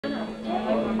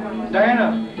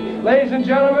Diana. Ladies and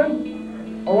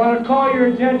gentlemen, I want to call your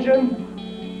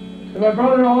attention to my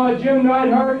brother-in-law, Jim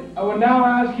Neidhart. I would now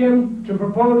ask him to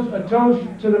propose a toast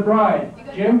to the bride.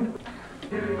 Jim?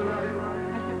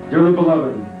 Dearly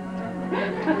beloved,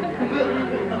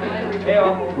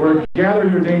 we're gathered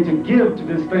here today to give to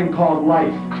this thing called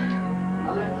life.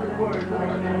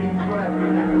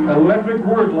 Electric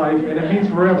word life, and it means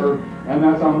forever, and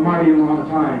that's a mighty long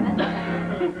time.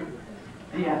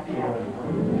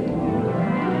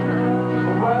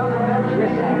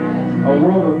 A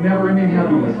world of never-ending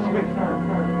happiness.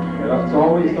 It's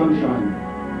always sunshine.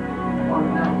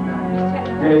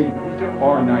 Day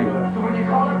or night.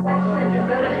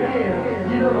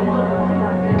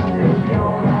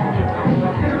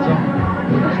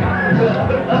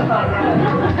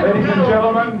 Ladies and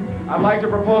gentlemen, I'd like to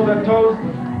propose a toast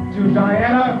to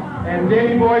Diana and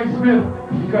Davey Boy Smith,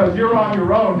 because you're on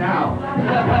your own now.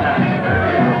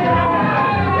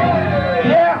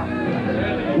 Yeah!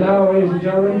 And now, ladies and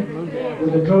gentlemen,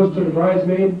 with a toast to the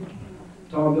bridesmaid,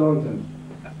 Tom Billington.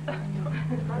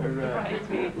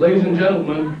 Ladies and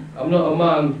gentlemen, I'm not a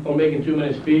man for making too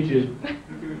many speeches,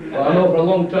 but I know for a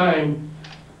long time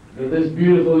that this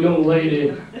beautiful young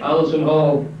lady, Alison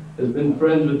Hall, has been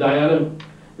friends with Diana.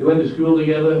 They went to school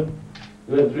together,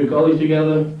 they went through college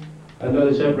together, and now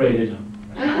they separated.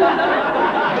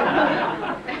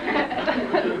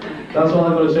 That's all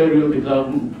I've got to say really, because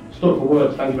I'm stuck for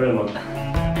words. Thank you very much.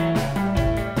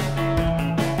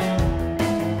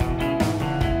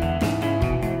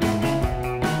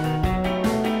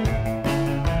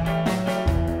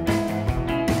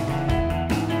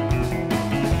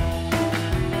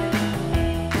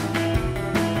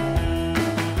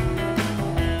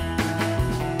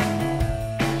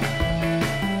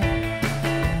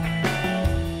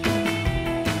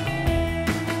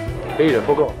 Peter,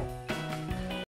 forgot.